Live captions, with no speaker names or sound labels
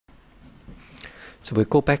So we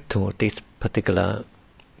go back to this particular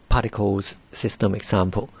particles system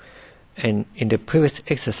example. And in the previous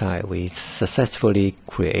exercise, we successfully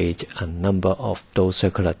create a number of those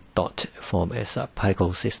circular dots formed as a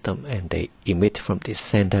particle system, and they emit from the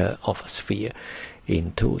center of a sphere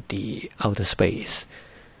into the outer space.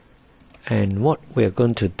 And what we are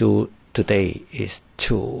going to do today is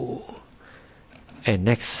to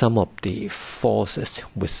annex some of the forces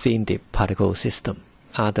within the particle system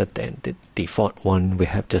other than the default one we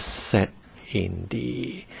have just set in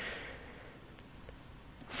the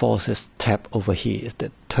forces tab over here. Is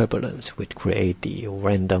the turbulence, which create the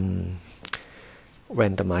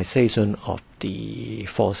randomization of the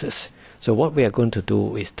forces. So what we are going to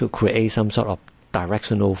do is to create some sort of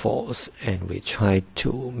directional force, and we try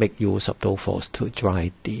to make use of those force to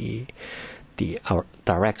drive the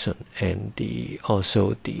direction and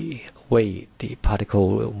also the way the particle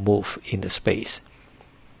will move in the space.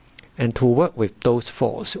 And to work with those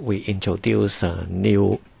forces, we introduce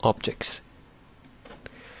new objects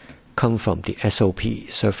come from the SOP,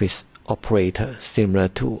 surface operator, similar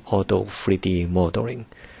to auto 3D modeling.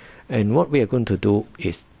 And what we are going to do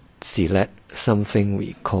is select something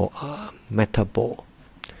we call a metaball.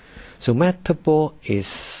 So metaball is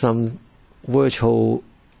some virtual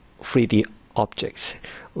 3D objects.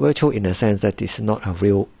 Virtual in the sense that it's not a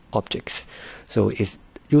real object. So it's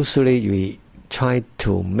usually we try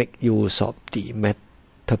to make use of the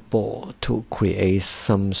metaball to create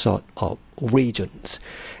some sort of regions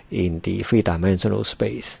in the three-dimensional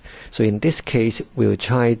space. So in this case, we'll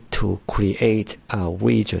try to create a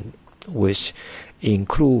region which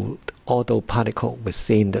include all those particles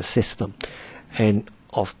within the system, and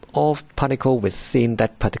of all particles within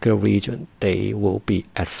that particular region, they will be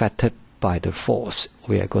affected by the force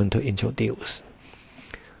we are going to introduce.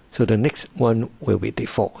 So the next one will be the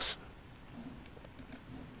force.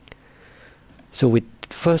 So we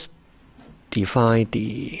first define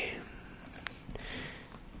the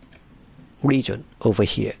region over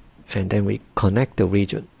here, and then we connect the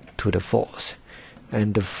region to the force,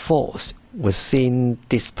 and the force within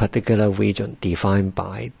this particular region defined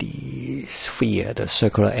by the sphere, the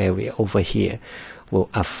circular area over here, will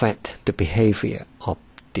affect the behavior of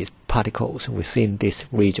these particles within these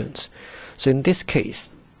regions. So in this case,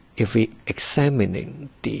 if we examine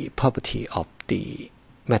the property of the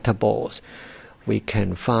metaballs, we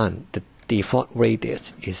can find the default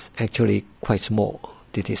radius is actually quite small.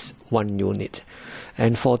 This is 1 unit.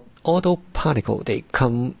 And for all those particles, they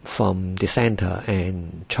come from the center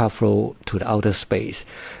and travel to the outer space,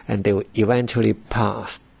 and they will eventually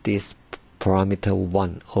pass this parameter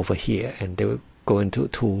 1 over here, and they will go into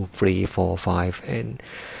 2, 3, 4, 5, and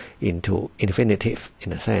into infinitive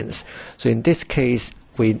in a sense. So in this case,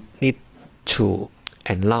 we need to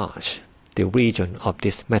enlarge the region of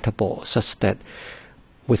this metaball such that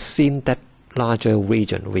within that larger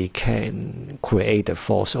region we can create a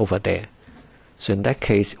force over there. So in that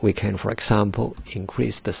case, we can, for example,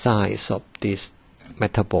 increase the size of this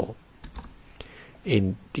metaball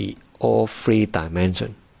in the all 3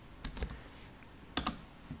 dimensions.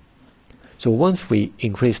 So once we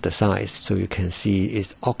increase the size, so you can see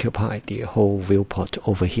it's occupied the whole viewport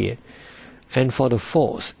over here. And for the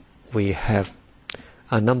force, we have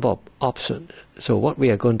a number of options. So what we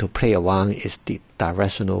are going to play around is the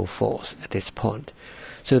directional force at this point.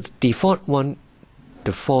 So the default one,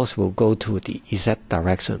 the force will go to the Z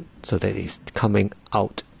direction, so that it's coming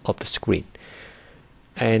out of the screen.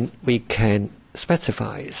 And we can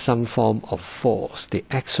specify some form of force, the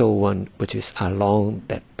axial one, which is along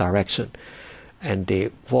that direction, and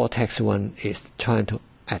the vortex one is trying to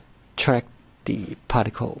attract the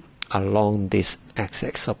particle along this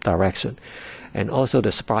axis of direction. And also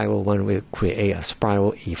the spiral one will create a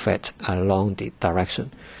spiral effect along the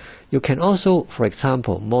direction. You can also, for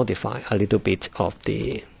example, modify a little bit of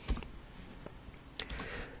the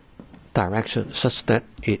direction such that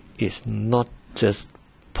it is not just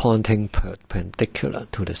pointing perpendicular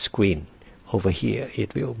to the screen. Over here,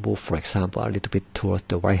 it will move, for example, a little bit towards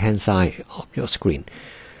the right hand side of your screen.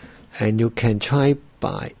 And you can try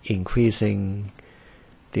by increasing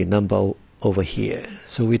the number over here.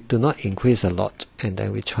 So we do not increase a lot, and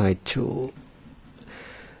then we try to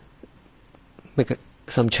make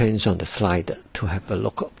some change on the slider to have a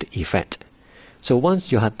look of the effect. So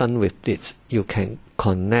once you are done with this, you can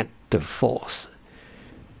connect the force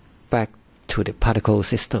back to the particle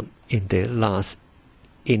system in the last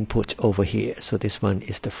input over here. So this one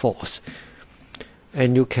is the force.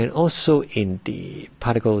 And you can also, in the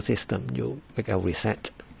particle system, you make a reset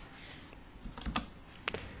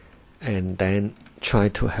and then try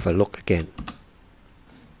to have a look again,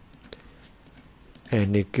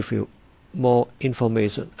 and it gives you more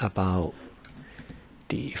information about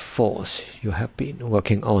the force you have been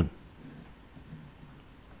working on.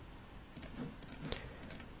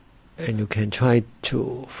 And you can try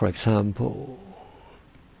to, for example,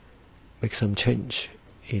 make some change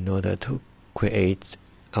in order to create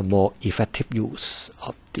a more effective use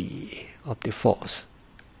of the force.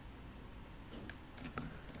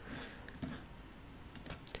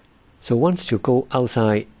 So once you go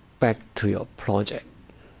outside back to your project,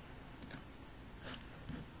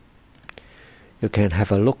 you can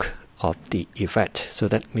have a look of the effect. So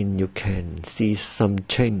that means you can see some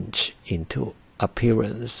change into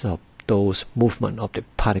appearance of those movement of the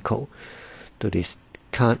particle to this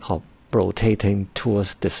kind of rotating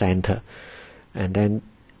towards the center and then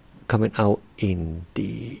coming out in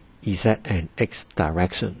the Z and X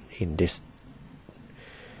direction in this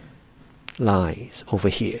lines over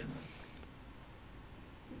here.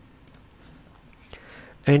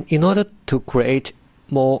 And in order to create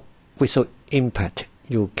more visual impact,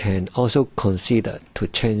 you can also consider to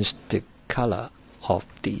change the color of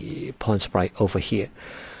the point sprite over here.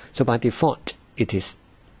 So by default it is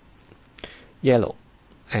yellow,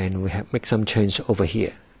 and we have made some change over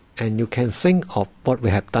here. And you can think of what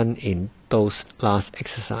we have done in those last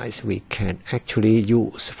exercise. We can actually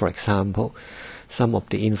use, for example, some of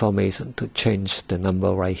the information to change the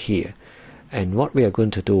number right here. And what we are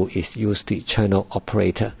going to do is use the channel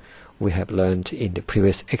operator we have learned in the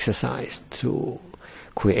previous exercise to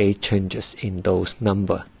create changes in those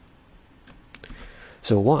numbers.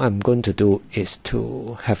 So what I'm going to do is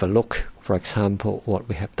to have a look, for example, what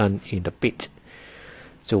we have done in the bit.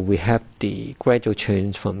 So we have the gradual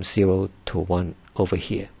change from 0 to 1 over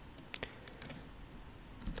here.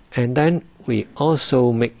 And then we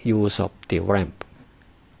also make use of the ramp.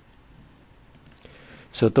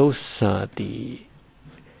 So those are the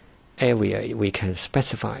area we can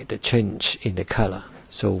specify the change in the color.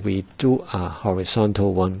 So we do a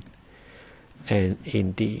horizontal one, and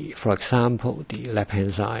in the, for example, the left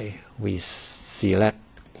hand side, we select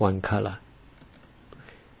one color.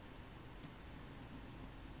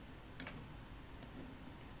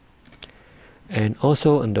 And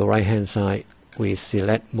also on the right hand side, we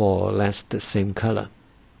select more or less the same color.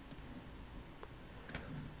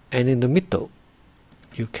 And in the middle,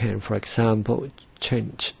 you can, for example,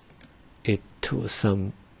 change it to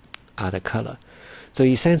some other color. So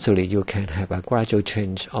essentially you can have a gradual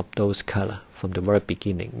change of those colors from the very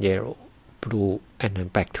beginning, yellow, blue, and then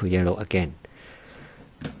back to yellow again.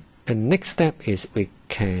 And next step is we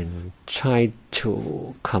can try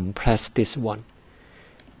to compress this one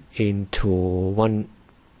into one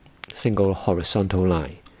single horizontal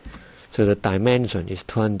line. So the dimension is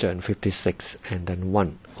 256, and then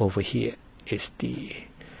 1 over here is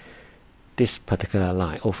this particular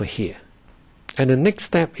line over here. And the next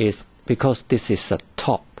step is, because this is a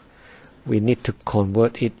top, we need to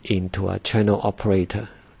convert it into a channel operator.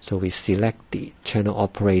 So we select the channel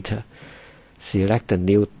operator, select the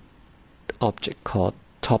new object called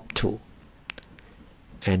topto,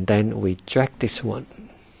 and then we drag this one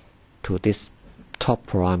to this top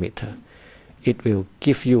parameter. It will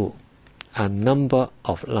give you a number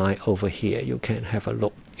of lines over here. You can have a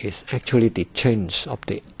look. It's actually the change of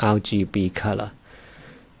the RGB color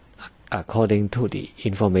according to the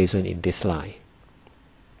information in this line.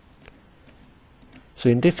 So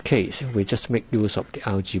in this case, we just make use of the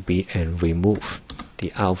RGB and remove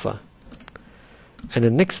the alpha. And the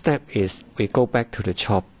next step is we go back to the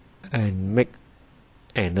chop and make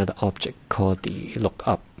another object called the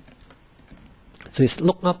lookup. So this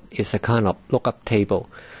lookup is a kind of lookup table.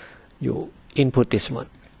 You input this one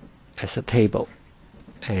as a table,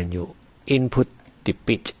 and you input the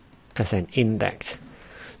bit as an index.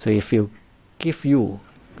 So if you give you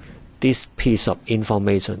this piece of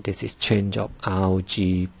information, this is change of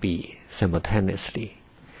RGB simultaneously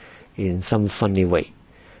in some funny way.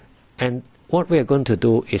 And what we are going to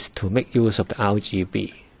do is to make use of the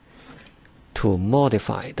RGB to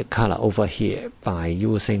modify the color over here by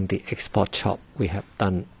using the export chop we have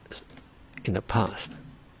done in the past.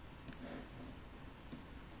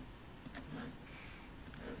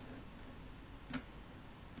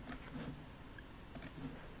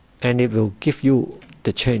 And it will give you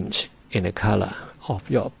the change in the color of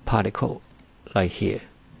your particle like here.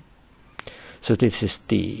 So this is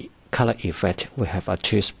the color effect we have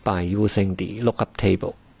achieved by using the lookup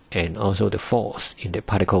table and also the force in the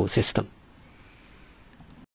particle system.